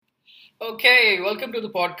Okay, welcome to the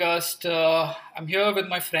podcast. I'm here with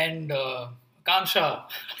my friend Akansha.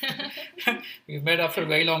 We've met after a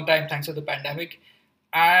very long time, thanks to the pandemic.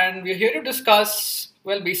 And we're here to discuss,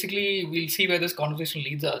 well, basically, we'll see where this conversation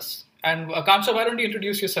leads us. And Akansha, why don't you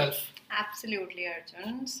introduce yourself? Absolutely,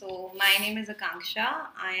 Arjun. So, my name is Akanksha.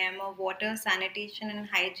 I am a water, sanitation, and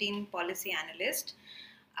hygiene policy analyst.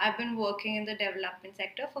 I've been working in the development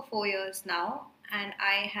sector for 4 years now, and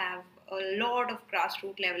I have a lot of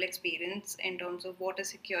grassroots level experience in terms of water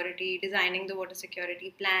security, designing the water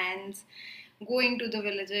security plans, going to the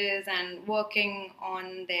villages and working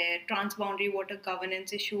on their transboundary water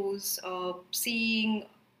governance issues, seeing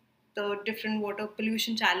the different water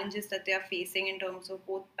pollution challenges that they are facing in terms of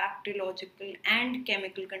both bacteriological and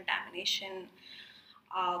chemical contamination.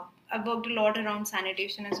 I've worked a lot around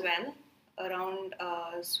sanitation as well, around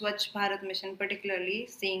Swachh Bharat mission, particularly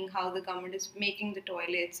seeing how the government is making the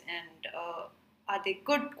toilets and are they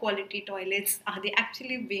good quality toilets? Are they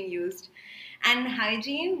actually being used? And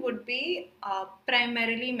hygiene would be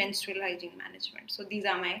primarily menstrual hygiene management. So these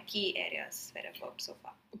are my key areas where I've worked so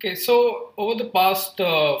far. Okay, so over the past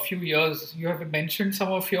few years, you have mentioned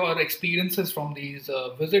some of your experiences from these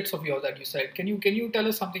visits of yours that you said. Can you tell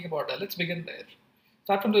us something about that? Let's begin there.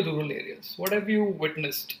 Start from the rural areas. What have you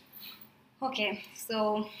witnessed? Okay,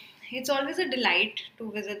 so it's always a delight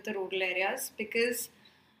to visit the rural areas because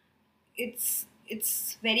it's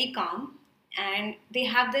very calm and they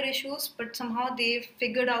have their issues, but somehow they've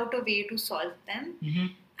figured out a way to solve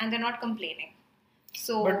them, and they're not complaining.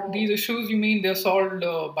 So, But these issues, you mean they're solved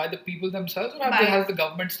by the people themselves, or has the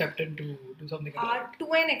government stepped in to do something about it?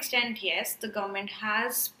 To an extent, yes, the government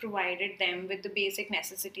has provided them with the basic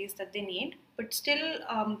necessities that they need, but still,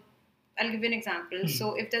 I'll give you an example.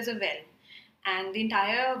 So, if there's a well and the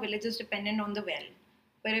entire village is dependent on the well,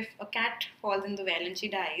 but if a cat falls in the well and she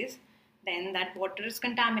dies, then that water is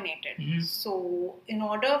contaminated. So, in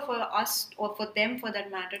order for us or for them for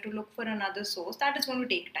that matter to look for another source, that is going to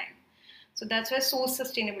take time. So, that's where source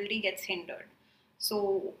sustainability gets hindered.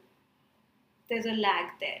 So, there's a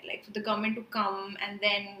lag there, like for the government to come and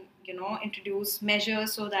then introduce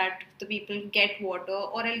measures so that the people get water.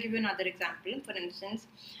 Or I'll give you another example. For instance,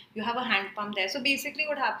 you have a hand pump there. So basically,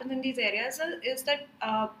 what happens in these areas is that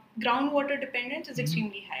groundwater dependence is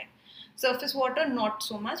extremely high. Surface water, not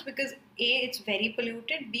so much, because A, it's very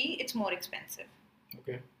polluted, B, it's more expensive.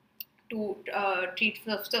 Okay. To treat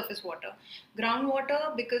surface water.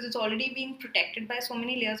 Groundwater, because it's already being protected by so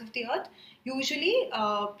many layers of the earth, usually,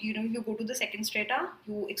 you go to the second strata,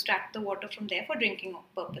 you extract the water from there for drinking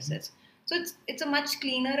purposes. So it's a much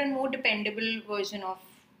cleaner and more dependable version of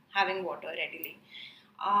having water readily.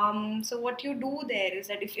 So what you do there is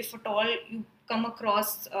that if at all you come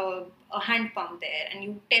across a hand pump there and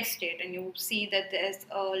you test it and you see that there's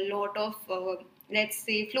a lot of let's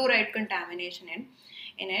say fluoride contamination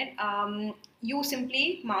in it, you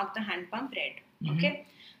simply mark the hand pump red. Okay,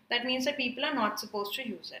 that means that people are not supposed to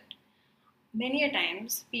use it. Many a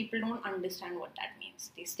times people don't understand what that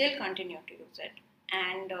means, they still continue to use it.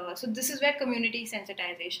 And so this is where community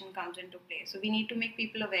sensitization comes into play. So we need to make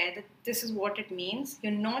people aware that this is what it means,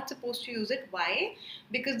 you're not supposed to use it. Why?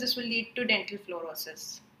 Because this will lead to dental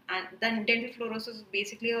fluorosis, and then dental fluorosis is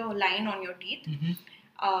basically a line on your teeth.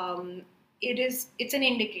 um, it's an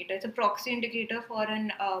indicator, it's a proxy indicator for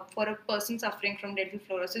a person suffering from dental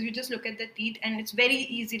fluorosis. You just look at the teeth and it's very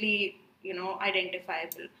easily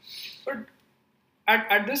identifiable. But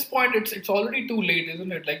at this point, it's already too late,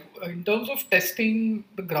 isn't it? Like in terms of testing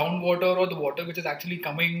the groundwater or the water which is actually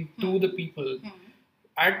coming to the people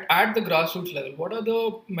at the grassroots level, what are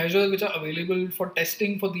the measures which are available for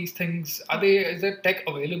testing for these things? Is there tech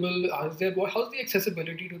available? How's the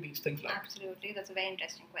accessibility to these things like? Absolutely, that's a very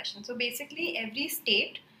interesting question. So basically, every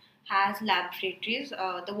state has laboratories,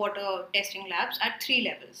 the water testing labs at three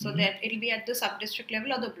levels. So that it'll be at the sub-district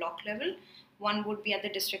level or the block level. One would be at the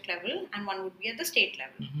district level, and one would be at the state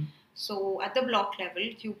level. So at the block level,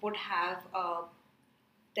 you would have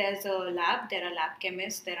there's a lab, there are lab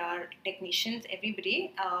chemists, there are technicians,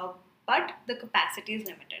 everybody, but the capacity is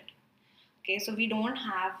limited. Okay, so we don't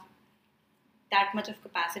have that much of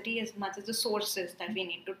capacity as much as the sources that we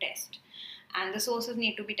need to test. And the sources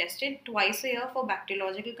need to be tested twice a year for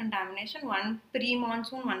bacteriological contamination, one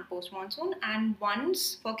pre-monsoon, one post-monsoon, and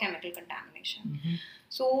once for chemical contamination.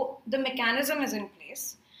 So the mechanism is in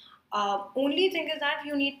place. Only thing is that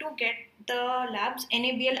you need to get the labs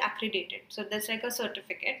NABL accredited. So that's like a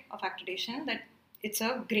certificate of accreditation that it's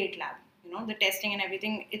a great lab. The testing and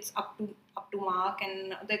everything, it's up to mark,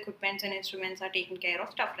 and the equipments and instruments are taken care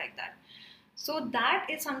of, stuff like that. So that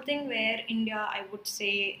is something where India, I would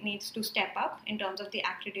say, needs to step up in terms of the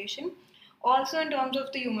accreditation. Also in terms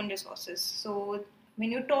of the human resources. So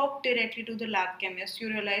when you talk directly to the lab chemists, you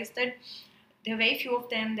realize that there are very few of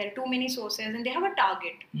them, there are too many sources, and they have a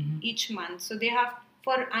target each month. So they have,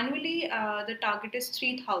 for annually, the target is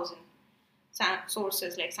 3,000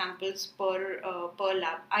 sources, like samples per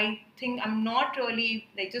lab. I think I'm not really,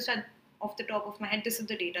 like, just off the top of my head, this is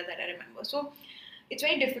the data that I remember. So it's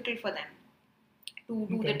very difficult for them to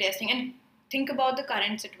do the testing. And think about the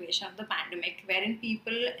current situation of the pandemic, wherein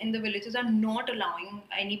people in the villages are not allowing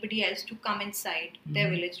anybody else to come inside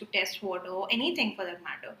their village to test water or anything for that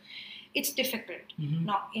matter. It's difficult.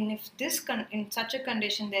 Now, in such a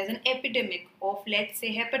condition there's an epidemic of, let's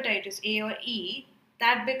say, hepatitis A or E,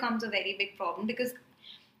 that becomes a very big problem, because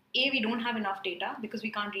A, we don't have enough data because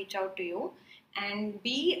we can't reach out to you, and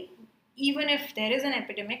B, even if there is an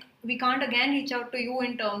epidemic, we can't again reach out to you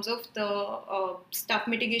in terms of the stuff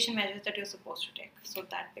mitigation measures that you're supposed to take. So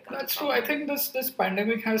that becomes That's true. I think this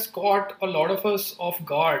pandemic has caught a lot of us off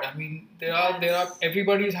guard. I mean, there are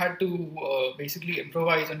everybody's had to basically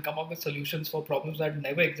improvise and come up with solutions for problems that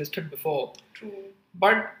never existed before. True.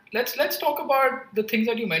 But let's talk about the things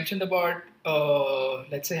that you mentioned about,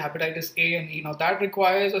 let's say, hepatitis A and E. Now that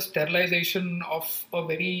requires a sterilization of a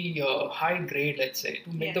very high grade, let's say,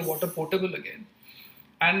 to make the water potable again.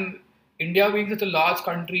 And India being such a large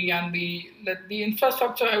country, and the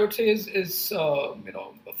infrastructure, I would say, is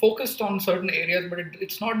focused on certain areas, but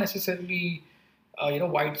it's not necessarily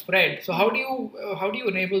widespread. So how do you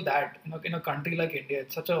enable that in a country like India?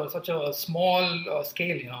 It's such a small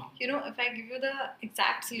scale, If I give you the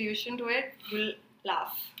exact solution to it, you'll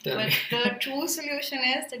laugh. Tell but me. The true solution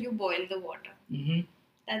is that you boil the water.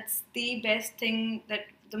 That's the best thing. That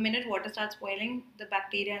the minute water starts boiling, the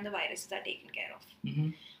bacteria and the viruses are taken care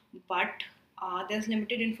of. But there's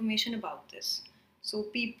limited information about this. So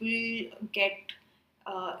people get.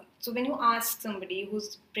 So when you ask somebody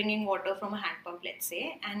who's bringing water from a hand pump, let's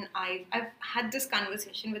say, and I've had this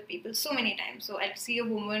conversation with people so many times. So I'll see a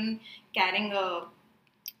woman carrying a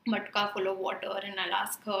matka full of water, and I'll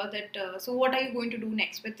ask her that, so what are you going to do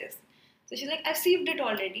next with this? So she's like, I've sieved it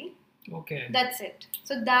already. Okay. That's it.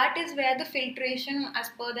 So that is where the filtration, as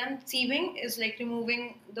per them, sieving is like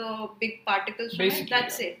removing the big particles from it.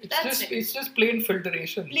 That's it. It's just plain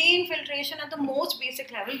filtration. Plain filtration at the most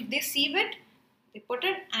basic level. They sieve it, they put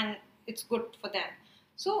it, and it's good for them.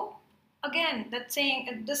 So again, that's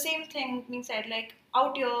saying the same thing being said, like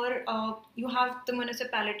out here, you have the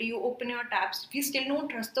municipality, you open your taps, we still don't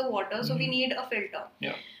trust the water, so we need a filter.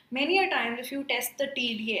 Yeah. Many a times, if you test the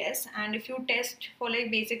TDS and if you test for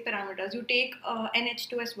like basic parameters, you take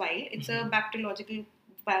NH2S vial, it's a bacteriological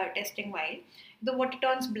testing vial. The water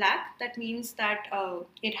turns black, that means that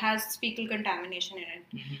it has fecal contamination in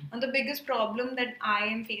it. And the biggest problem that I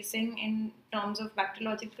am facing in terms of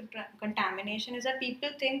bacteriological contamination is that people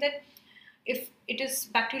think that if it is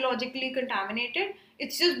bacteriologically contaminated,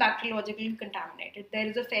 it's just bacteriologically contaminated. There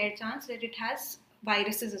is a fair chance that it has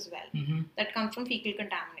viruses as well that come from fecal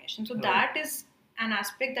contamination. So that is an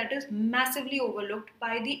aspect that is massively overlooked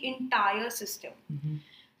by the entire system.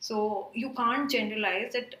 So you can't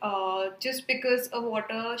generalize that just because a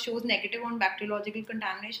water shows negative on bacteriological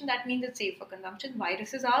contamination, that means it's safe for consumption.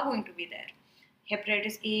 Viruses are going to be there.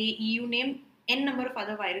 Hepatitis A, E, you name n number of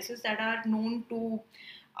other viruses that are known to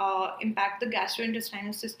impact the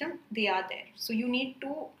gastrointestinal system, they are there. So you need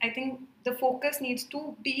to, I think the focus needs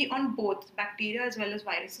to be on both bacteria as well as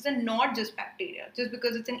viruses, and not just bacteria, just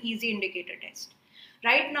because it's an easy indicator test.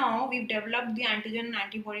 Right now, we've developed the antigen and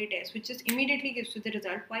antibody test, which just immediately gives you the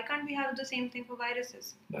result. Why can't we have the same thing for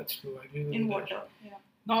viruses? That's true. I agree with in that. water. Yeah.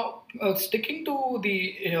 Now, sticking to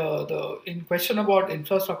the in question about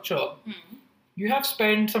infrastructure, you have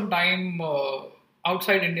spent some time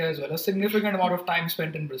outside India as well, a significant amount of time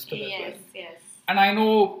spent in Bristol as well. Yes. And I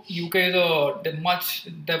know UK is a much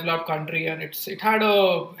developed country, and it had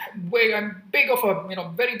a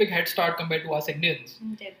very big head start compared to us Indians.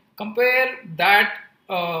 Compare that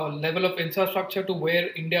level of infrastructure to where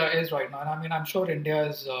India is right now. And I mean, I'm sure India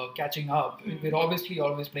is catching up. We're obviously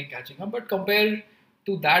always playing catching up, but compare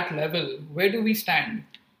to that level, where do we stand?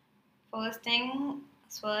 First thing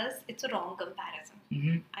first, it's a wrong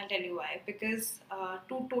comparison. I'll tell you why. Because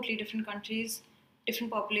two totally different countries,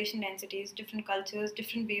 different population densities, different cultures,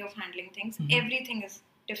 different way of handling things. Everything is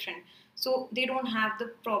different. So they don't have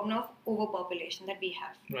the problem of overpopulation that we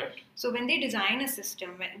have. Right. So when they design a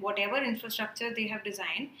system, whatever infrastructure they have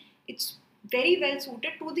designed, it's very well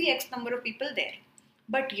suited to the X number of people there.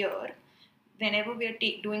 But here, whenever we are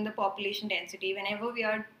doing the population density, whenever we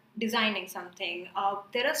are designing something,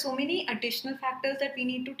 there are so many additional factors that we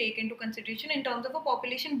need to take into consideration in terms of a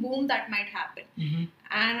population boom that might happen.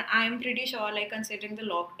 And I'm pretty sure, like considering the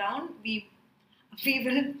lockdown, we we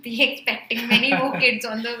will be expecting many more kids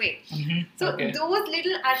on the way. So Okay. those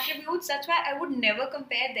little attributes, that's why I would never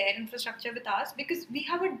compare their infrastructure with ours, because we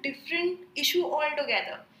have a different issue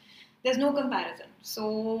altogether. There's no comparison.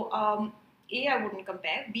 So A, I wouldn't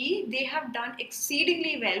compare. B, they have done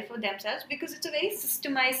exceedingly well for themselves because it's a very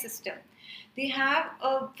systemized system. They have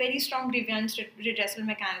a very strong grievance redressal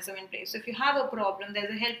mechanism in place. So if you have a problem, there's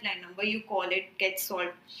a helpline number, you call it, gets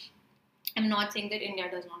solved. I'm not saying that India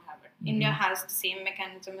does not have it. India has the same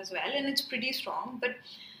mechanism as well, and it's pretty strong. But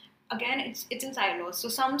again, it's in silos. So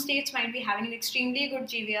some states might be having an extremely good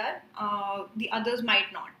GVR, the others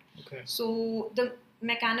might not. Okay. So the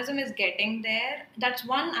mechanism is getting there. That's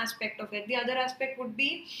one aspect of it. The other aspect would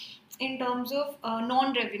be in terms of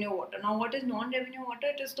non-revenue water. Now, what is non-revenue water?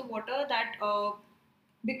 It is the water that,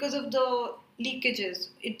 because of the leakages,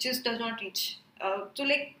 it just does not reach. So,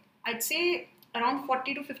 like, I'd say around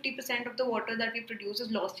 40 to 50% of the water that we produce is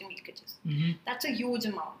lost in leakages. That's a huge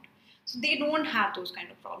amount. So they don't have those kind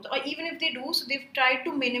of problems. Or even if they do, so they've tried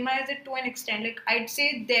to minimize it to an extent. Like, I'd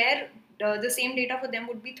say the same data for them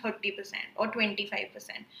would be 30% or 25%.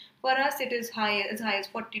 For us, it is as high as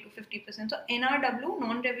 40 to 50%. So NRW,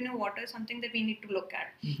 non-revenue water, is something that we need to look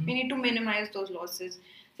at. We need to minimize those losses.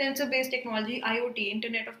 Sensor-based technology, IoT,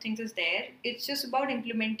 Internet of Things is there. It's just about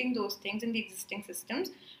implementing those things in the existing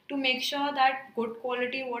systems to make sure that good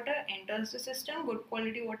quality water enters the system, good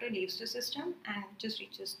quality water leaves the system, and just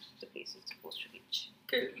reaches the place it's supposed to reach.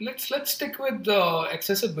 Okay, let's stick with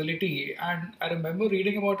accessibility. And I remember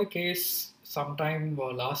reading about a case sometime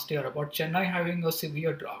last year about Chennai having a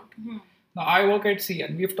severe drought. Now I work at sea,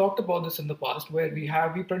 and we've talked about this in the past, where we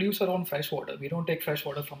produce our own fresh water. We don't take fresh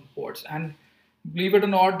water from ports, and believe it or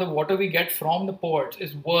not, the water we get from the ports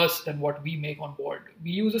is worse than what we make on board.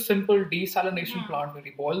 We use a simple desalination plant where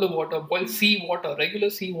we boil the water, boil sea water, regular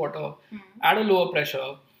sea water, at a lower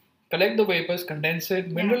pressure, collect the vapors, condense it,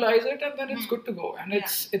 mineralize it, and then it's good to go. And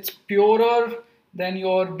it's purer than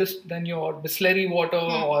your distillery water,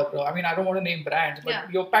 or I mean, I don't want to name brands,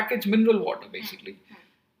 but your packaged mineral water basically.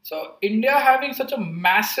 So India having such a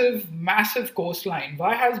massive coastline,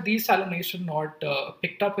 why has desalination not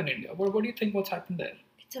picked up in India? What do you think? What's happened there?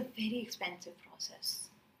 It's a very expensive process.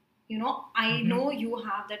 You know, I know you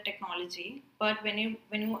have that technology, but when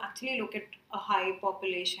you actually look at a high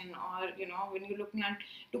population, or when you're looking at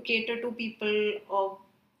to cater to people,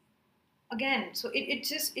 again, so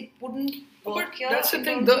it wouldn't work But here. that's the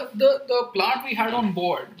thing. The plant we had on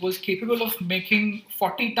board was capable of making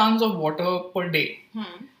 40 tons of water per day.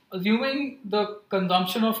 Assuming the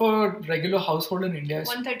consumption of a regular household in India is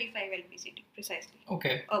 135 LPCT precisely.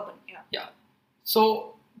 Okay. Urban, yeah.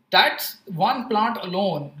 So that's one plant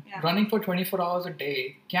alone running for 24 hours a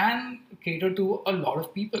day can cater to a lot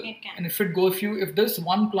of people. It can. And if this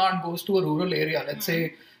one plant goes to a rural area, let's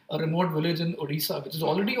say a remote village in Odisha, which is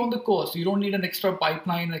already on the coast, you don't need an extra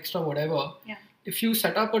pipeline, extra whatever. Yeah. If you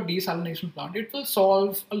set up a desalination plant, it will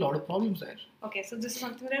solve a lot of problems there. Okay, so this is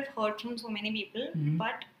something that I've heard from so many people,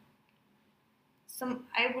 but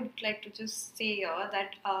I would like to just say here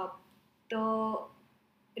that the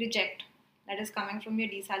reject that is coming from your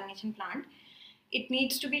desalination plant, it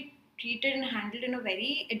needs to be treated and handled in a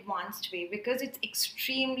very advanced way, because it's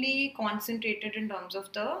extremely concentrated in terms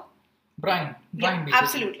of the brine basically.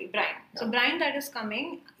 Absolutely, brine. So brine that is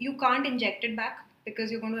coming, you can't inject it back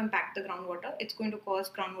because you're going to impact the groundwater. It's going to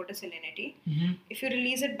cause groundwater salinity. If you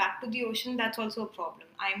release it back to the ocean, that's also a problem.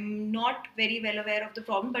 I'm not very well aware of the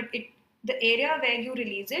problem, but the area where you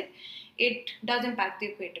release it does impact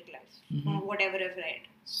the aquatic life, from whatever I've read.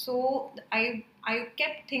 So I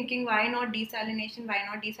kept thinking, why not desalination?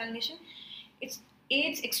 It's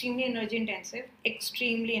extremely energy intensive.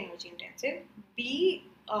 B,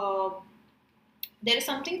 there is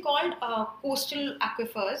something called coastal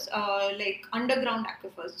aquifers, like underground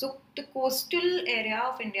aquifers. So the coastal area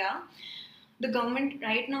of India, the government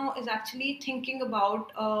right now is actually thinking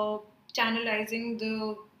about channelizing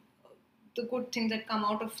the good things that come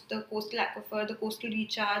out of the coastal aquifer, the coastal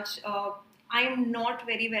recharge. I am not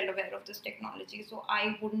very well aware of this technology, so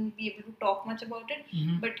I wouldn't be able to talk much about it.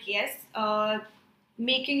 But yes,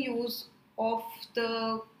 making use of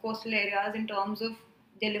the coastal areas in terms of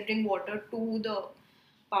delivering water to the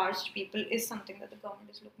parched people is something that the government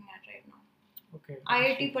is looking at right now. Okay.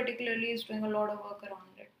 IIT particularly is doing a lot of work around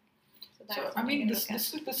it. So I mean, this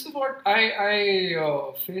is what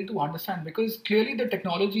I fail to understand, because clearly the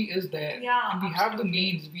technology is there, and we have the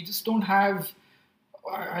means. We just don't have.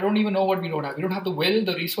 I don't even know what we don't have. We don't have the will,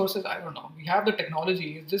 the resources. I don't know. We have the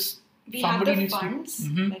technology. It's just somebody needs funds.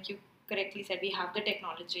 Like you correctly said, we have the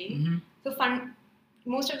technology. The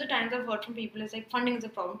most of the times I've heard from people is like funding is a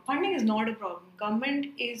problem. Funding is not a problem. Government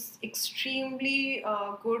is extremely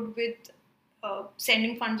good with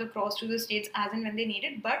sending funds across to the states as and when they need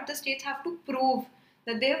it, but the states have to prove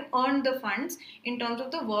that they've earned the funds in terms of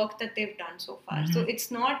the work that they've done so far. Mm-hmm. So it's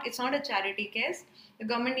not a charity case. The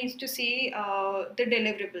government needs to see the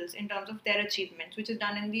deliverables in terms of their achievements, which is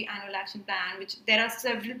done in the annual action plan, which there are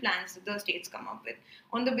several plans that the states come up with,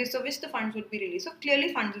 on the basis of which the funds would be released. So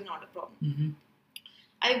clearly funds is not a problem. Mm-hmm.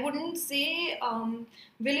 I wouldn't say will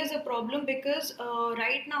is a problem, because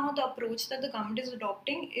right now the approach that the government is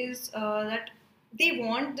adopting is that they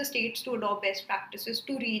want the states to adopt best practices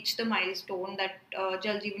to reach the milestone that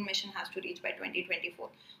Jal Jeevan Mission has to reach by 2024.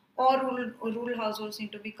 Or rural households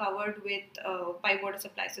need to be covered with pipe water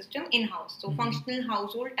supply system in-house. So functional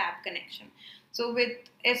household tap connection. So with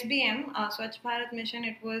SBM, Swachh Bharat Mission,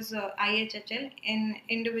 it was IHHL, in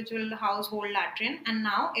individual household latrine, and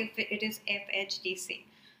now if it is FHDC.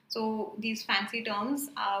 So these fancy terms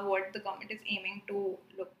are what the government is aiming to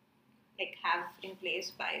have in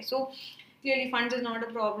place by. So clearly funds is not a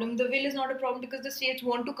problem. The will is not a problem, because the states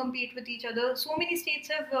want to compete with each other. So many states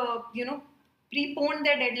have preponed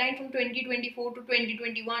their deadline from 2024 to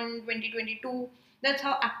 2021, 2022. That's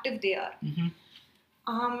how active they are.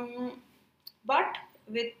 But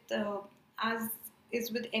with as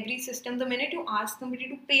is with every system, the minute you ask somebody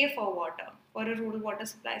to pay for water, for a rural water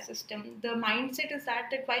supply system, the mindset is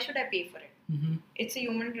that why should I pay for it? It's a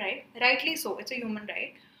human right. Rightly so, it's a human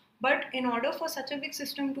right. But in order for such a big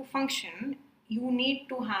system to function, you need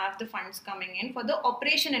to have the funds coming in for the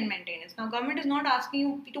operation and maintenance. Now, government is not asking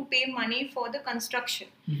you to pay money for the construction.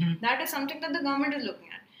 That is something that the government is looking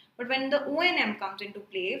at. But when the O&M comes into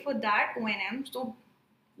play, for that O&M, so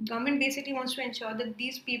government basically wants to ensure that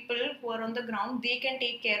these people who are on the ground, they can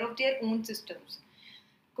take care of their own systems.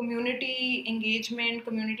 Community engagement,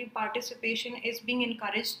 community participation is being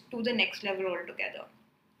encouraged to the next level altogether.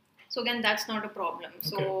 So again, that's not a problem. Okay.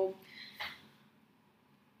 So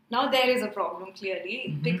now there is a problem,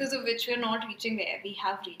 clearly, because of which we are not reaching where we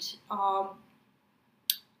have reached. I'd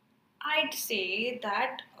say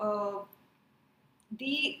that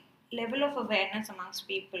the level of awareness amongst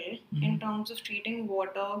people in terms of treating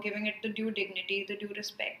water, giving it the due dignity, the due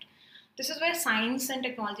respect. This is where science and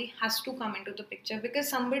technology has to come into the picture, because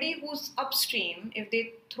somebody who's upstream, if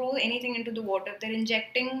they throw anything into the water, if they're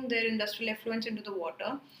injecting their industrial effluents into the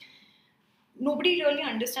water, nobody really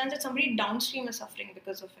understands that somebody downstream is suffering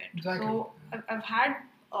because of it. Exactly. So I've had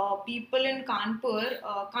people in Kanpur.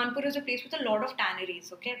 Kanpur is a place with a lot of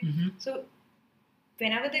tanneries, okay? So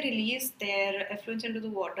whenever they release their effluents into the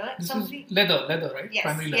water, this is leather, right? Yes,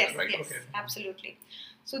 primary leather, right? Yes, okay. Absolutely.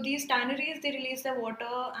 So these tanneries, they release their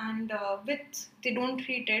water, and they don't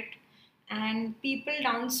treat it, and people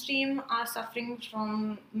downstream are suffering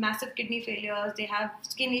from massive kidney failures. They have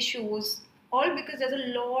skin issues, all because there's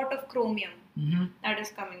a lot of chromium that is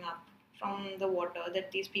coming up from the water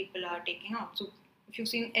that these people are taking out. So if you've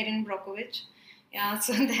seen Erin Brockovich, yeah,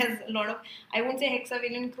 so there's a lot of, I won't say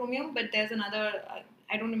hexavalent chromium, but there's another,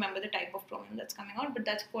 I don't remember the type of chromium that's coming out, but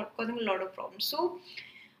that's causing a lot of problems. So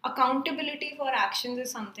accountability for actions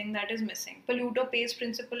is something that is missing. Polluter pays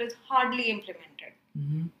principle is hardly implemented.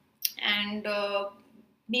 And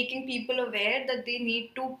making people aware that they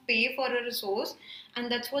need to pay for a resource,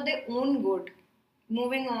 and that's for their own good.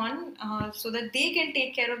 Moving on, so that they can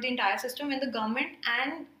take care of the entire system. When the government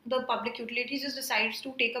and the public utilities just decides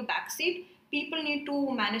to take a backseat, people need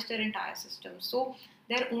to manage their entire system. So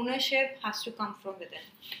their ownership has to come from within.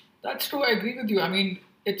 That's true. I agree with you. I mean,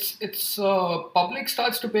 it's public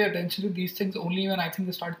starts to pay attention to these things only when I think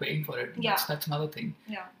they start paying for it. Yeah. That's another thing.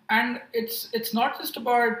 Yeah. And it's not just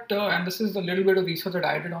about, and this is a little bit of research that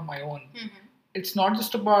I did on my own. It's not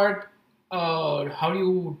just about how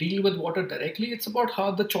you deal with water directly. It's about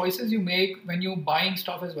how the choices you make when you're buying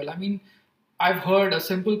stuff as well. I mean, I've heard a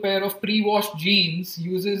simple pair of pre-washed jeans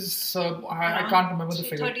uses, I can't remember the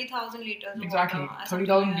figure. 30,000 liters of exactly, water.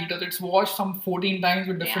 30,000 liters. It's washed some 14 times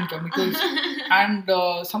with different chemicals. And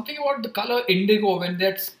something about the color indigo when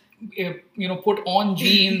that's put on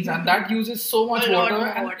jeans, and that uses so much water,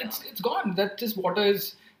 and it's gone. That water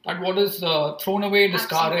is thrown away,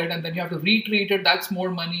 discarded. Absolutely. And then you have to retreat it. That's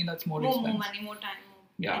more money, that's more expense. More money, more time.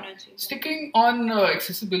 Energy. Sticking on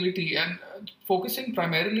accessibility and focusing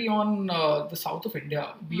primarily on the south of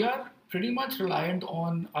India, we are pretty much reliant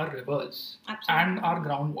on our rivers and our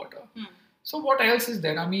groundwater. So what else is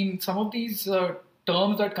there? I mean, some of these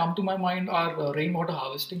terms that come to my mind are rainwater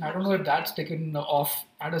harvesting. I don't know if that's taken off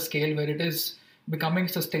at a scale where it is becoming a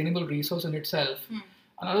sustainable resource in itself.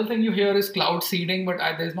 Another thing you hear is cloud seeding, but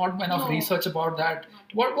there's not enough research about that.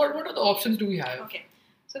 What are the options do we have? Okay.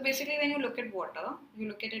 So basically, when you look at water, you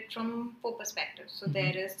look at it from four perspectives. So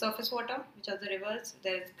there is surface water, which are the rivers.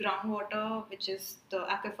 There is groundwater, which is the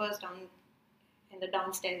aquifers down in the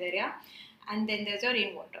downstairs area, and then there's your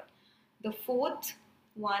rainwater. The fourth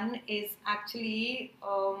one is actually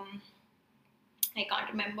I can't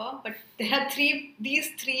remember, but there are these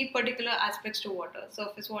three particular aspects to water: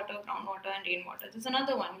 surface water, groundwater, and rainwater. There's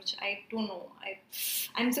another one which I don't know.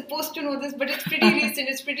 I'm supposed to know this, but it's pretty recent.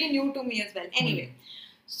 It's pretty new to me as well. Anyway,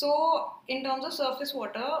 so in terms of surface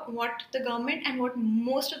water, what the government and what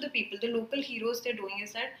most of the people, the local heroes, they're doing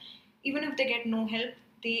is that even if they get no help,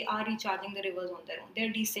 they are recharging the rivers on their own.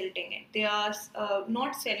 They're desilting it. They are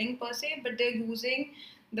not selling per se, but they're using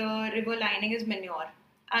the river lining as manure,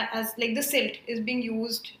 as like the silt is being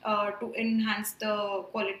used to enhance the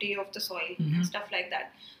quality of the soil and stuff like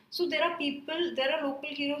that. So there are local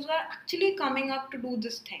heroes who are actually coming up to do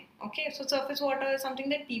this thing. Okay, so surface water is something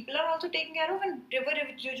that people are also taking care of, and river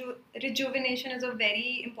rejuvenation is a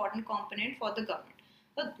very important component for the government.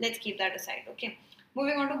 So let's keep that aside. Okay,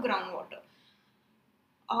 moving on to groundwater.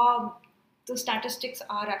 The statistics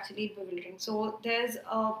are actually bewildering. So there's,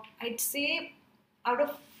 I'd say, out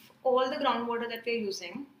of all the groundwater that we're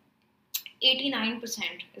using, 89%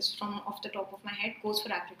 is from off the top of my head goes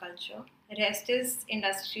for agriculture. Rest is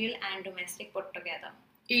industrial and domestic put together.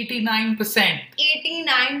 89%.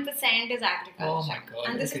 89% is agriculture. Oh my God.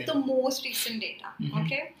 And this okay. is the most recent data.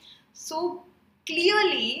 Okay, so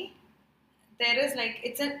clearly there is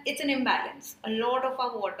it's an imbalance. A lot of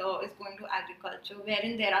our water is going to agriculture,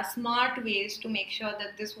 wherein there are smart ways to make sure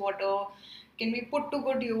that this water can be put to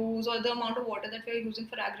good use, or the amount of water that we are using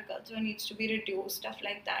for agriculture needs to be reduced, stuff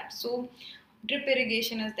like that. So drip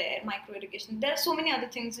irrigation is there, micro irrigation. There are so many other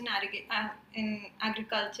things in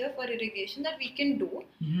agriculture for irrigation that we can do.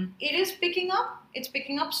 It is picking up. It's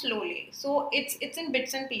picking up slowly. So it's in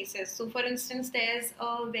bits and pieces. So for instance, there's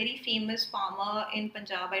a very famous farmer in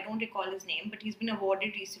Punjab. I don't recall his name, but he's been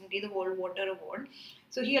awarded recently the World Water Award.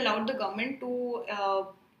 So he allowed the government to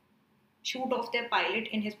shoot off their pilot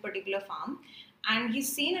in his particular farm, and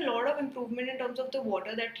he's seen a lot of improvement in terms of the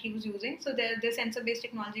water that he was using. So the sensor based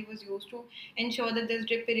technology was used to ensure that there's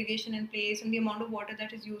drip irrigation in place, and the amount of water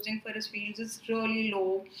that he's using for his fields is really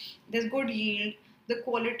low. There's good yield, the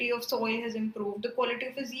quality of soil has improved, the quality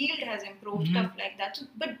of his yield has improved, stuff like that. So,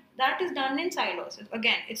 but that is done in silos.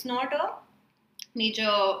 Again, it's not a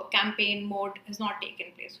major campaign mode has not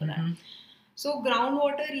taken place for that. So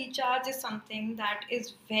groundwater recharge is something that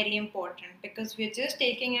is very important because we're just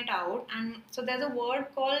taking it out, and so there's a word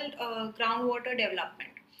called groundwater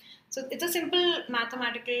development. So it's a simple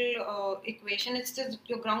mathematical equation. It's just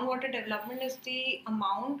your groundwater development is the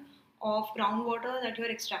amount of groundwater that you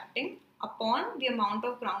are extracting upon the amount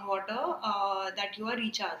of groundwater that you are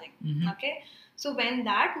recharging. Okay, so when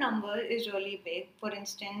that number is really big, for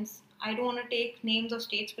instance, I don't want to take names of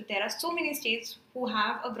states, but there are so many states who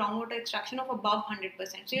have a groundwater extraction of above 100%.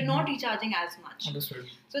 So you're not recharging as much. Understood.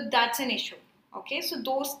 So that's an issue. Okay, so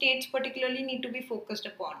those states particularly need to be focused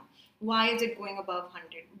upon. Why is it going above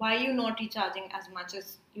 100? Why are you not recharging as much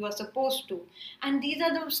as you are supposed to? And these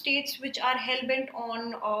are the states which are hell-bent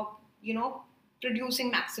on, producing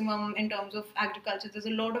maximum in terms of agriculture. There's a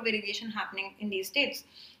lot of irrigation happening in these states.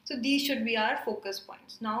 So these should be our focus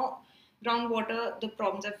points. Now, groundwater, the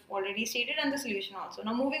problems I've already stated, and the solution also.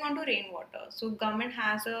 Now moving on to rainwater. So government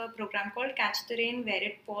has a program called Catch the Rain, Where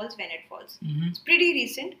It Falls, When It Falls. It's pretty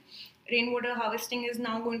recent. Rainwater harvesting is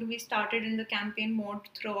now going to be started in the campaign mode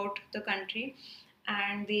throughout the country,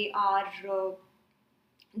 and they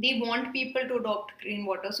want people to adopt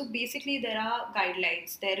rainwater. So basically there are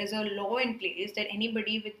guidelines. There is a law in place that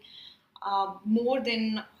anybody with more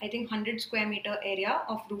than, I think, 100 square meter area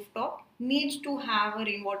of rooftop needs to have a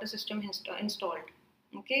rainwater system installed.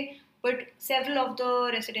 Okay, but several of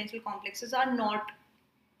the residential complexes are not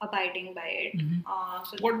abiding by it.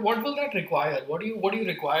 So what will that require? What do you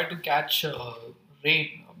require to catch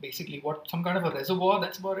rain? Basically, some kind of a reservoir?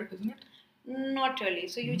 That's about it, isn't it? Not really.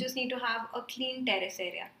 So you just need to have a clean terrace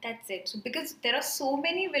area. That's it. So because there are so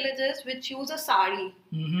many villages which use a sari.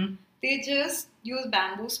 They just use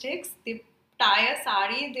bamboo sticks. They tie a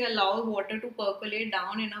sari. They allow water to percolate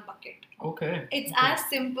down in a bucket. Okay. It's as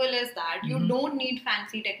simple as that. You don't need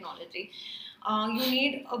fancy technology. You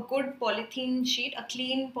need a good polythene sheet, a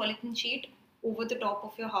clean polythene sheet over the top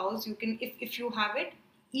of your house. You can, if you have it.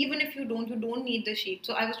 Even if you don't need the sheet.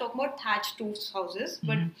 So I was talking about thatched roof houses,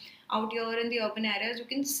 but out here in the urban areas, you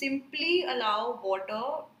can simply allow water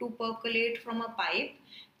to percolate from a pipe.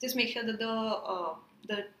 Just make sure that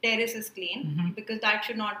the terrace is clean, because that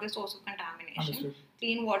should not be a source of contamination. contamination. Understood.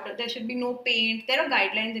 Clean water. There should be no paint. There are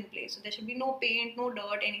guidelines in place. So there should be no paint, no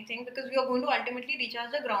dirt, anything, because we are going to ultimately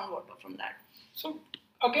recharge the groundwater from that. So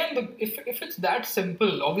again, if it's that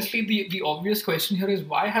simple, obviously the obvious question here is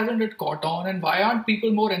why hasn't it caught on, and why aren't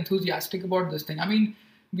people more enthusiastic about this thing? I mean,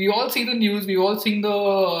 we all see the news, we've all seen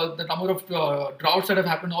the number of droughts that have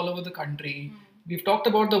happened all over the country. We've talked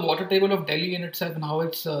about the water table of Delhi in itself and how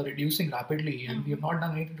it's reducing rapidly, and we have not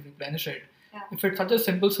done anything to replenish it. Yeah. If it's such a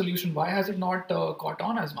simple solution, why has it not caught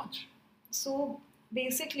on as much? So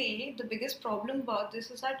basically, the biggest problem about this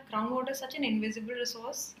is that groundwater is such an invisible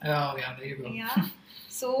resource. Oh, yeah, there you go. Yeah.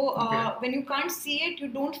 So Okay. when you can't see it, you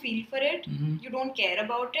don't feel for it. Mhm. You don't care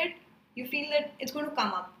about it. You feel that it's going to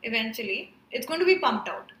come up eventually. It's going to be pumped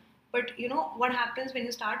out. But you know what happens when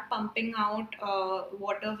you start pumping out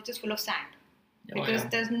water which is full of sand? Oh, Because yeah.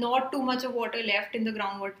 there's not too much of water left in the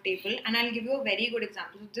groundwater table. And I'll give you a very good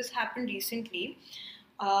example. So this happened recently.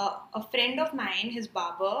 A friend of mine, his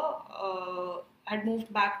barber, had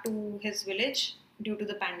moved back to his village due to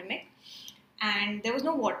the pandemic, and there was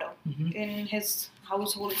no water Mhm. in his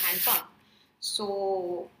household hand pump.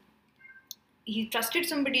 So he trusted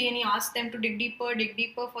somebody and he asked them to dig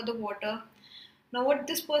deeper for the water. Now, what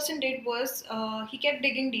this person did was he kept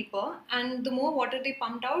digging deeper, and the more water they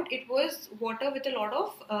pumped out, it was water with a lot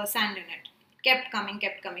of sand in it. Kept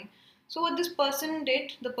coming. So, what this person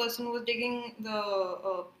did, the person who was digging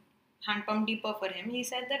the hand pump deeper for him, he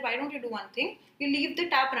said that why don't you do one thing? You leave the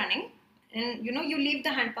tap running, and you leave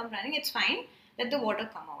the hand pump running. It's fine. Let the water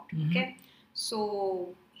come out. Mhm. Okay.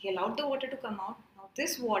 So he allowed the water to come out. Now,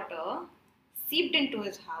 this water seeped into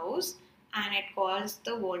his house and it caused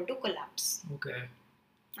the wall to collapse. Okay.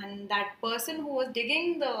 And that person who was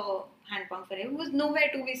digging the hand pump for him was nowhere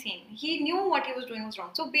to be seen. He knew what he was doing was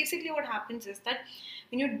wrong. So basically, what happens is that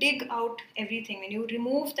when you dig out everything, when you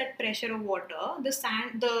remove that pressure of water,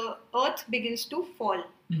 the earth begins to fall,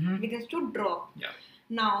 Mhm. begins to drop. Yeah.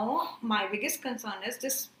 Now, my biggest concern is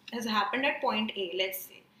this has happened at point A, let's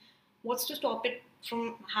say. What's to stop it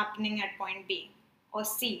from happening at point B or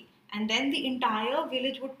C? And then the entire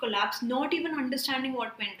village would collapse, not even understanding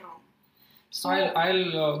what went wrong. So,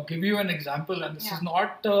 I'll give you an example, and this Yeah. is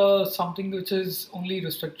not something which is only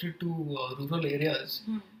restricted to rural areas.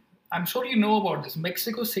 Hmm. I'm sure you know about this.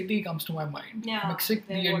 Mexico City comes to my mind. Yeah, The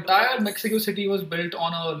their entire waterfalls. Mexico City was built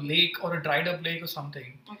on a lake or a dried up lake or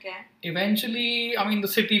something. Okay. Eventually, I mean, the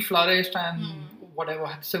city flourished and Hmm. whatever,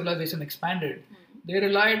 civilization expanded. Hmm. They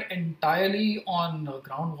relied entirely on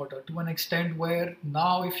groundwater to an extent where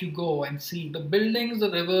now, if you go and see the buildings,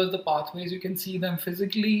 the rivers, the pathways, you can see them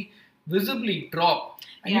physically, visibly drop.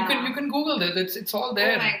 And Yeah. you can Google this. It's all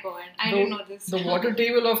there. Oh my god, I The- didn't know this. The water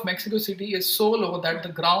table of Mexico City is so low that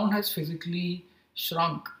the ground has physically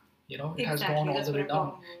shrunk. It has Exactly, gone all that's the way what I'm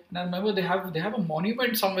down. talking about. And I remember they have a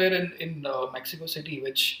monument somewhere in Mexico City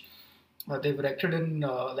which they've erected in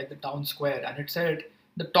like the town square, and it said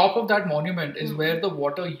the top of that monument is where the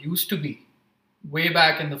water used to be, way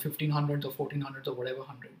back in the 1500s or 1400s or whatever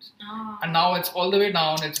hundreds. Ah. And now it's all the way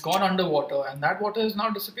down. It's gone underwater, and that water has now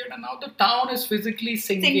disappeared. And now the town is physically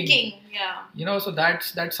sinking. Yeah. So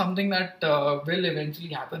that's something that will eventually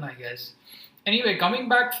happen, I guess. Anyway, coming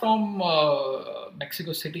back from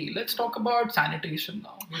Mexico City, let's talk about sanitation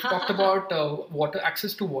now. We've talked about water,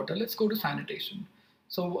 access to water. Let's go to sanitation.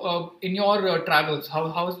 So, in your travels,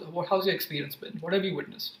 how's your experience been? What have you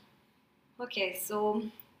witnessed? Okay, so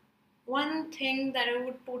one thing that I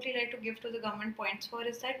would totally like to give to the government points for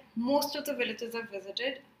is that most of the villages I've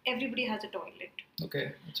visited, everybody has a toilet.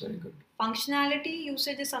 Okay, that's very good. Functionality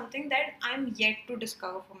usage is something that I'm yet to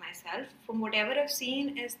discover for myself. From whatever I've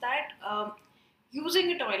seen, is that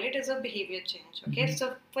using a toilet is a behavior change. Okay, Mhm.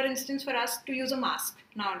 so for instance, for us to use a mask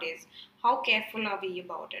nowadays, how careful are we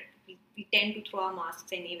about it? We tend to throw our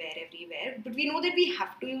masks anywhere, everywhere, but we know that we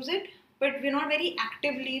have to use it, but we're not very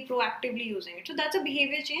proactively using it. So that's a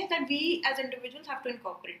behavior change that we as individuals have to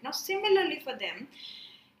incorporate. Now, similarly for them,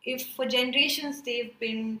 if for generations they've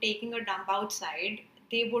been taking a dump outside,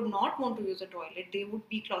 they would not want to use a toilet, they would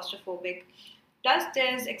be claustrophobic. Plus,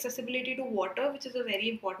 there's accessibility to water, which is a very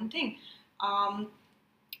important thing. Um,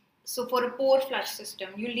 so, for a pour flush system,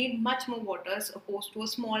 you need much more water as opposed to a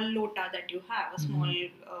small lota that you have. A small,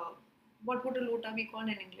 what would a lota be called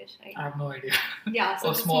in English? Right? I have no idea. Yeah, so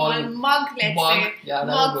A a small mug, let's mug, say, yeah, that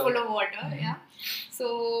mug would full work. of water. Yeah.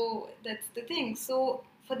 So that's the thing. So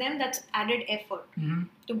for them, that's added effort Mhm.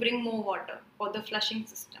 to bring more water for the flushing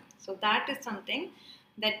system. So that is something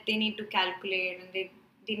that they need to calculate, and they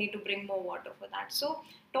need to bring more water for that. So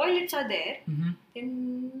toilets are there. Mhm. They're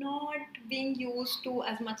not being used to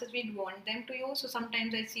as much as we'd want them to use. So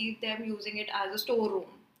sometimes I see them using it as a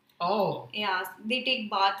storeroom. Oh. Yeah, they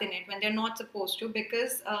take bath in it when they're not supposed to,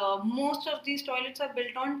 because most of these toilets are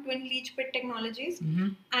built on twin leach pit technologies,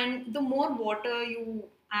 and the more water you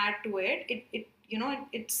add to it,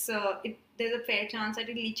 there's a fair chance that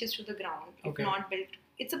it leaches to the ground if not built.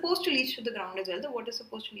 It's supposed to leach to the ground as well. The water is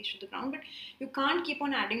supposed to leach to the ground, but you can't keep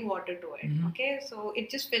on adding water to it. Okay, so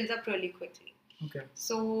it just fills up really quickly. Okay.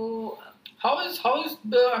 So how is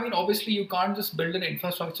the, I mean, obviously you can't just build an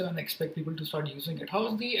infrastructure and expect people to start using it. How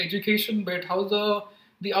is the education bit? How's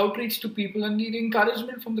the outreach to people and the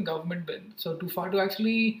encouragement from the government been? So to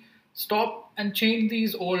actually stop and change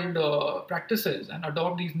these old practices and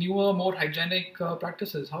adopt these newer, more hygienic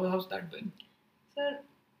practices. How's that been? Sir,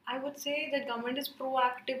 I would say that government is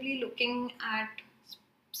proactively looking at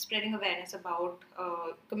spreading awareness about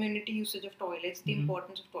community usage of toilets, the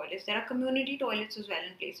importance of toilets. There are community toilets as well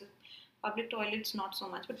in places. Public toilets, not so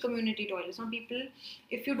much, but community toilets. Some people,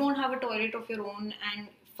 if you don't have a toilet of your own and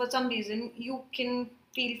for some reason, you can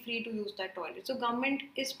feel free to use that toilet. So government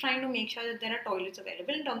is trying to make sure that there are toilets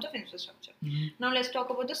available in terms of infrastructure. Now let's talk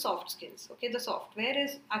about the soft skills. Okay, the software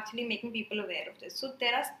is actually making people aware of this. So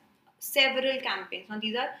there are several campaigns. Now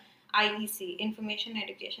these are IEC, Information,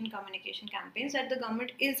 Education, Communication campaigns that the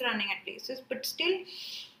government is running at places, but still,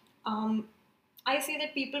 I say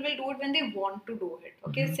that people will do it when they want to do it.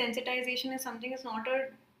 Okay, sensitization is something, it's not a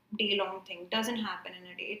day-long thing. It doesn't happen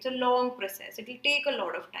in a day. It's a long process. It will take a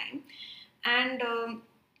lot of time. And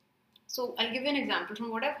so I'll give you an example from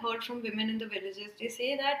what I've heard from women in the villages. They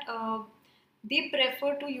say that they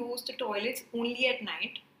prefer to use the toilets only at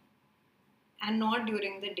night and not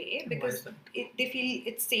during the day, because they feel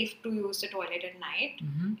it's safe to use the toilet at night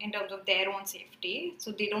in terms of their own safety.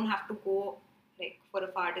 So they don't have to go like for a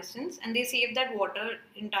far distance, and they save that water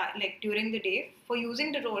during the day for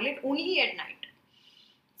using the toilet only at night.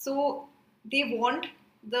 So they want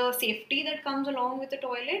the safety that comes along with the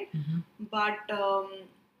toilet, but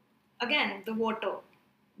again, the water,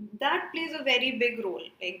 that plays a very big role,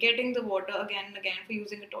 like getting the water again and again for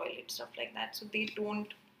using a toilet, stuff like that. So they don't.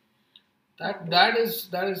 That is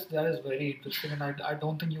very interesting, and I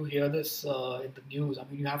don't think you hear this in the news. I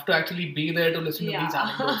mean, you have to actually be there to listen to these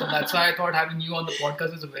anecdotes, and that's why I thought having you on the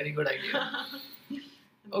podcast is a very good idea.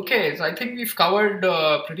 Okay, so I think we've covered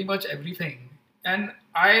pretty much everything, and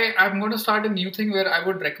I'm going to start a new thing where I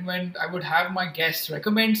would have my guests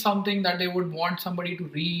recommend something that they would want somebody to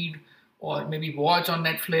read or maybe watch on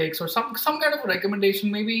Netflix, or some kind of a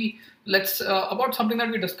recommendation. Maybe let's about something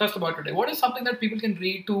that we discussed about today. What is something that people can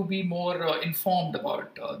read to be more informed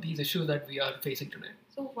about these issues that we are facing today?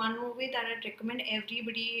 So one movie that I'd recommend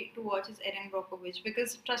everybody to watch is Erin Brockovich,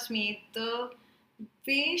 because trust me, the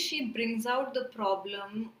way she brings out the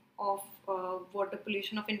problem of water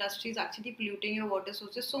pollution, of industries actually polluting your water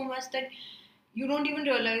sources so much that you don't even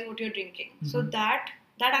realize what you're drinking. So that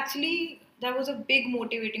was a big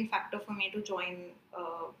motivating factor for me to join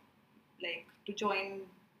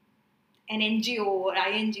an NGO or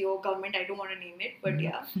INGO, government, I don't want to name it, but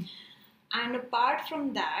yeah. And apart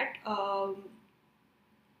from that,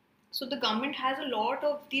 so the government has a lot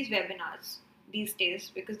of these webinars these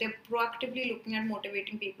days, because they're proactively looking at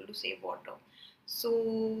motivating people to save water.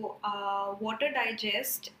 So Water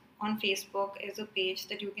Digest on Facebook is a page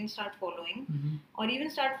that you can start following, or even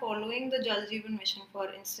start following the Jal Jeevan Mission, for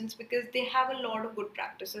instance, because they have a lot of good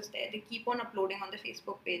practices there. They keep on uploading on the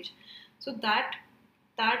Facebook page. So that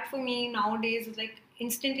for me nowadays is like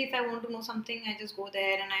instantly, if I want to know something, I just go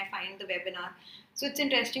there and I find the webinar. So it's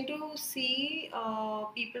interesting to see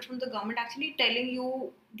people from the government actually telling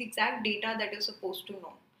you the exact data that you're supposed to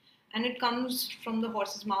know. And it comes from the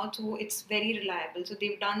horse's mouth, so it's very reliable. So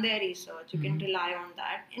they've done their research. You can rely on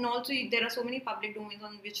that. And also there are so many public domains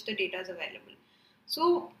on which the data is available.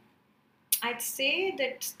 So I'd say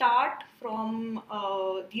that start from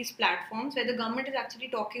these platforms where the government is actually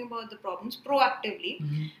talking about the problems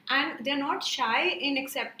proactively. And they're not shy in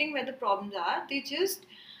accepting where the problems are. They just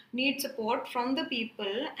need support from the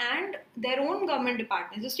people and their own government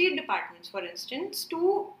departments, the state departments, for instance,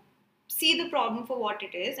 to see the problem for what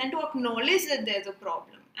it is and to acknowledge that there's a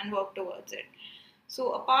problem and work towards it.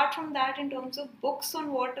 So apart from that, in terms of books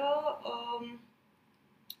on water,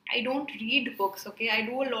 I don't read books, okay? I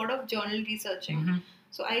do a lot of journal researching.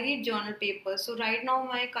 So I read journal papers. So right now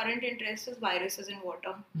my current interest is viruses in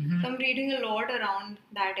water. So I'm reading a lot around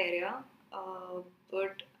that area,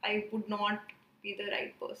 but I would not be the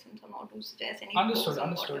right person somehow to suggest any books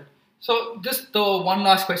on water. So just the one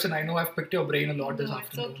last question. I know I've picked your brain a lot this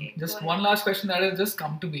afternoon. Okay. Just one last question that has just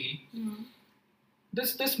come to me.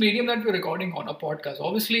 this medium that we're recording on, a podcast,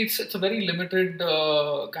 obviously it's a very limited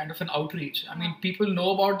kind of an outreach. I mean, people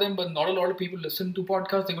know about them, but not a lot of people listen to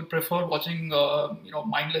podcasts. They would prefer watching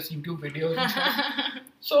mindless YouTube videos and stuff.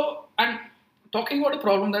 So, and talking about a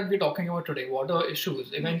problem that we're talking about today, water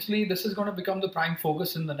issues, eventually this is going to become the prime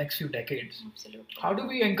focus in the next few decades. Absolutely. How do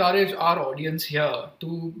we encourage our audience here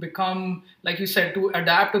to become, like you said, to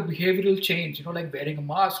adapt a behavioral change, like wearing a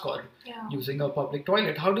mask or using a public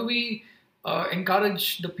toilet? How do we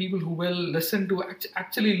encourage the people who will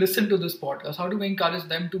actually listen to this podcast? How do we encourage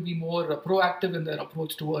them to be more proactive in their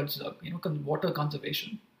approach towards water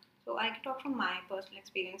conservation? So I can talk from my personal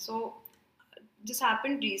experience. So this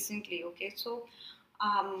happened recently. Okay, so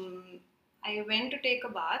I went to take a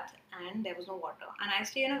bath and there was no water, and I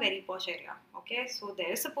stay in a very posh area. Okay, so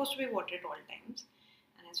there is supposed to be water at all times,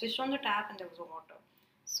 and I switched on the tap and there was no water.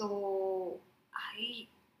 So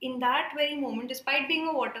in that very moment, despite being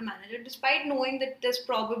a water manager, despite knowing that there's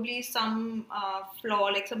probably some flaw,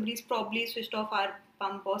 like somebody's probably switched off our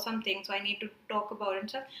pump or something, so I need to talk about it and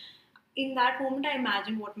stuff. In that moment, I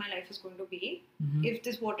imagined what my life is going to be if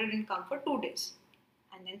this water didn't come for 2 days,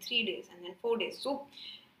 and then 3 days, and then 4 days. So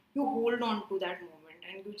you hold on to that moment,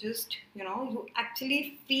 and you just, you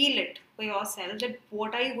actually feel it for yourself that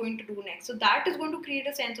what are you going to do next. So that is going to create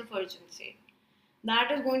a sense of urgency.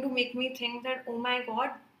 That is going to make me think that, oh my God,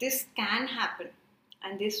 this can happen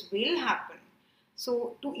and this will happen.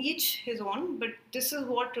 So to each his own, but this is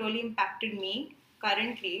what really impacted me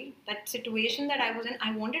currently. That situation that I was in,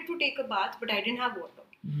 I wanted to take a bath, but I didn't have water.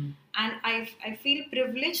 And I feel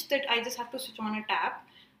privileged that I just have to switch on a tap.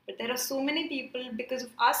 But there are so many people, because of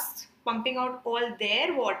us pumping out all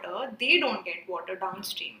their water, they don't get water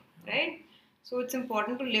downstream, right? So it's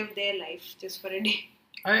important to live their life just for a day.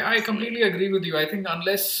 I completely agree with you. I think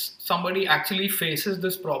unless somebody actually faces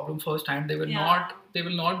this problem firsthand, they will not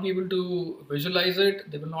be able to visualize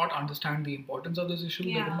it. They will not understand the importance of this issue.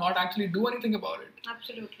 They will not actually do anything about it.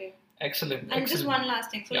 Absolutely. Excellent. And just one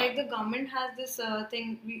last thing. So like the government has this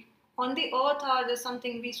thing, on the earth there's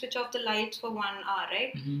something, we switch off the lights for 1 hour,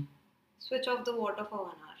 right? Switch off the water for 1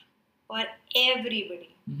 hour for everybody.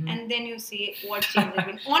 And then you see what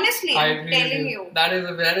changes. Honestly, I'm telling you. That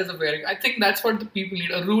is a very, I think that's what the people need.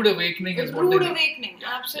 A rude awakening is what they need. Rude awakening,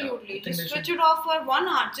 absolutely. Just switch it off for 1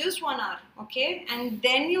 hour, just 1 hour, okay? And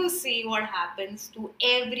then you see what happens to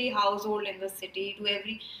every household in the city, to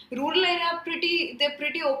every rural area. They're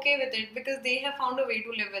pretty okay with it because they have found a way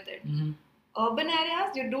to live with it. Urban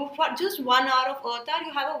areas, you do for just 1 hour of earth hour,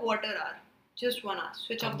 you have a water hour. Just 1 hour.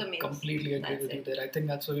 Switch off the mains. Completely agree with you there. I think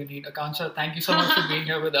that's what we need. Akansha, thank you so much for being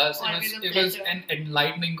here with us. It was an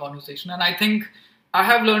enlightening conversation, and I think I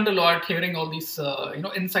have learned a lot hearing all these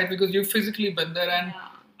insights, because you've physically been there. And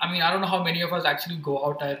I mean, I don't know how many of us actually go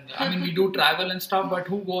out, and I mean, we do travel and stuff, but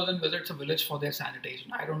who goes and visits a village for their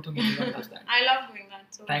sanitation? I don't think anyone does that. I love doing that.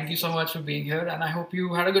 So thank you so much for being here, and I hope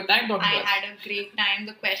you had a good time talking to us. I had a great time.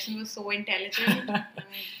 The question was so intelligent.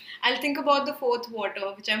 I'll think about the 4th water,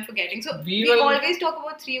 which I'm forgetting. So we always talk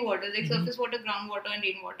about 3 waters, like surface water, groundwater, and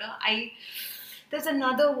rainwater. There's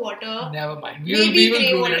another water. Never mind. We will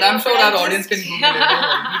Google it. I'm sure our audience can Google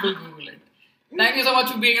it. We will Google it. Thank you so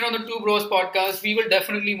much for being here on the Two Bros podcast. We will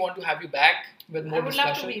definitely want to have you back with more discussion.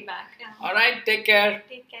 I would love to be back. Yeah. All right. Take care.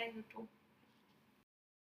 Take care, you too.